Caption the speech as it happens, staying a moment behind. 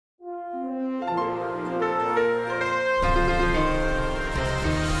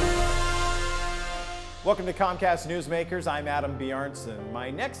Welcome to Comcast Newsmakers. I'm Adam Bjarnson. My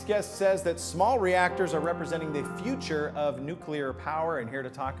next guest says that small reactors are representing the future of nuclear power, and here to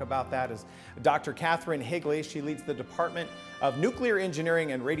talk about that is Dr. Kathryn Higley. She leads the Department of Nuclear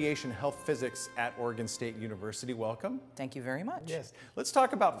Engineering and Radiation Health Physics at Oregon State University. Welcome. Thank you very much. Yes. Let's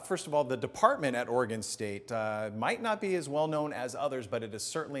talk about, first of all, the department at Oregon State. Might not be as well known as others, but it is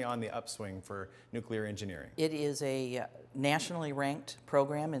certainly on the upswing for nuclear engineering. It is a nationally ranked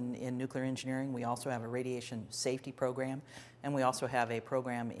program in nuclear engineering. We also have a radiation safety program, and we also have a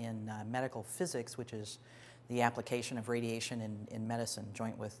program in medical physics, which is the application of radiation in medicine,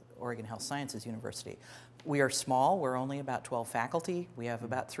 joint with Oregon Health Sciences University. We are small. We're only about 12 faculty. We have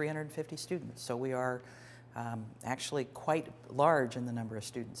about 350 students, so we are actually quite large in the number of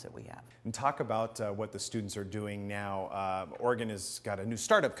students that we have. And talk about what the students are doing now. Oregon has got a new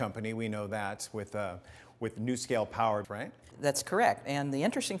startup company, we know that, with NuScale Power, right? That's correct. And the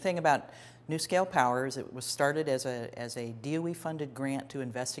interesting thing about NuScale Power is it was started as a DOE-funded grant to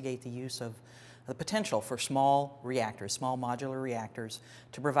investigate the use of the potential for small reactors, small modular reactors,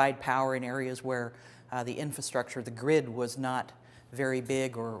 to provide power in areas where the infrastructure, the grid, was not very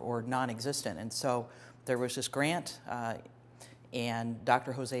big or non-existent. And so there was this grant, and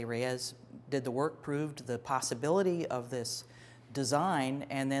Dr. Jose Reyes did the work, proved the possibility of this design,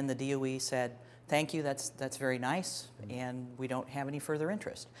 and then the DOE said, thank you, that's very nice, and we don't have any further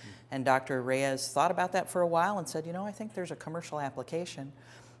interest. And Dr. Reyes thought about that for a while and said, you know, I think there's a commercial application.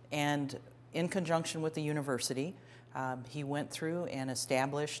 And in conjunction with the university, he went through and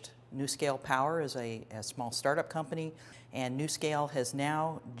established NuScale Power as a small startup company, and NuScale has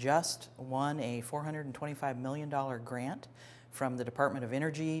now just won a $425 million grant from the Department of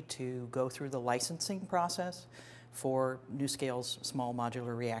Energy to go through the licensing process for NuScale's small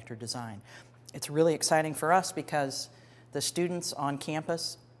modular reactor design. It's really exciting for us because the students on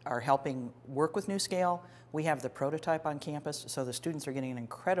campus are helping work with NuScale. We have the prototype on campus, so the students are getting an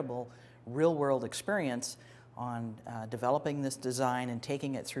incredible real-world experience on developing this design and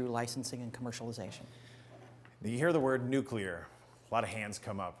taking it through licensing and commercialization. You hear the word nuclear, a lot of hands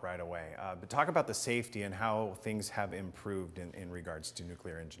come up right away. But talk about the safety and how things have improved in regards to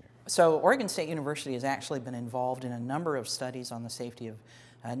nuclear engineering. So Oregon State University has actually been involved in a number of studies on the safety of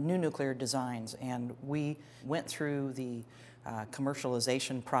new nuclear designs, and we went through the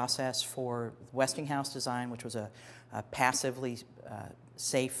commercialization process for Westinghouse design, which was a passively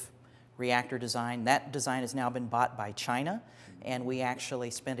safe reactor design. That design has now been bought by China, and we actually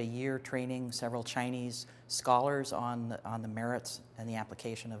spent a year training several Chinese scholars on the merits and the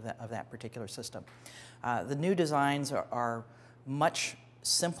application of that particular system. The new designs are much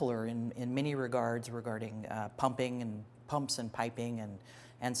simpler in many regards regarding pumping and pumps and piping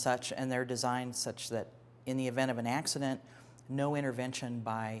and such, and they're designed such that in the event of an accident, no intervention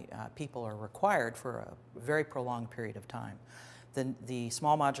by people are required for a very prolonged period of time. The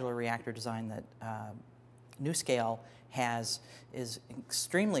small modular reactor design that NuScale has is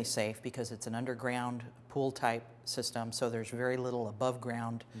extremely safe because it's an underground pool type system, so there's very little above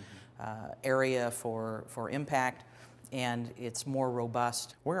ground area for impact, and it's more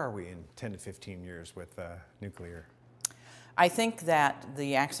robust. Where are we in 10 to 15 years with nuclear? I think that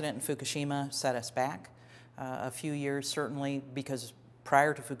the accident in Fukushima set us back a few years, certainly, because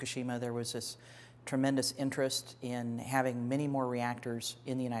prior to Fukushima there was this tremendous interest in having many more reactors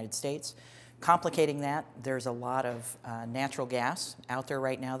in the United States. Complicating that, there's a lot of natural gas out there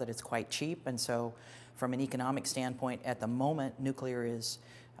right now that is quite cheap, and so from an economic standpoint, at the moment, nuclear is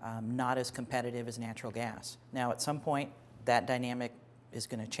not as competitive as natural gas. Now, at some point, that dynamic is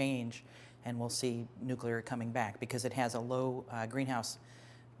going to change, and we'll see nuclear coming back because it has a low greenhouse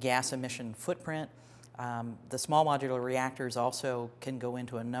gas emission footprint. The small modular reactors also can go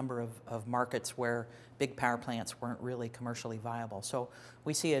into a number of markets where big power plants weren't really commercially viable. So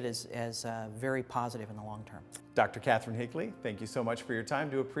we see it as very positive in the long term. Dr. Kathryn Higley, thank you so much for your time.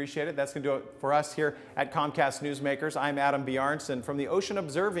 Do appreciate it. That's going to do it for us here at Comcast Newsmakers. I'm Adam Bjarnson from the Ocean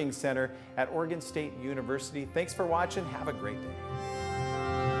Observing Center at Oregon State University. Thanks for watching. Have a great day.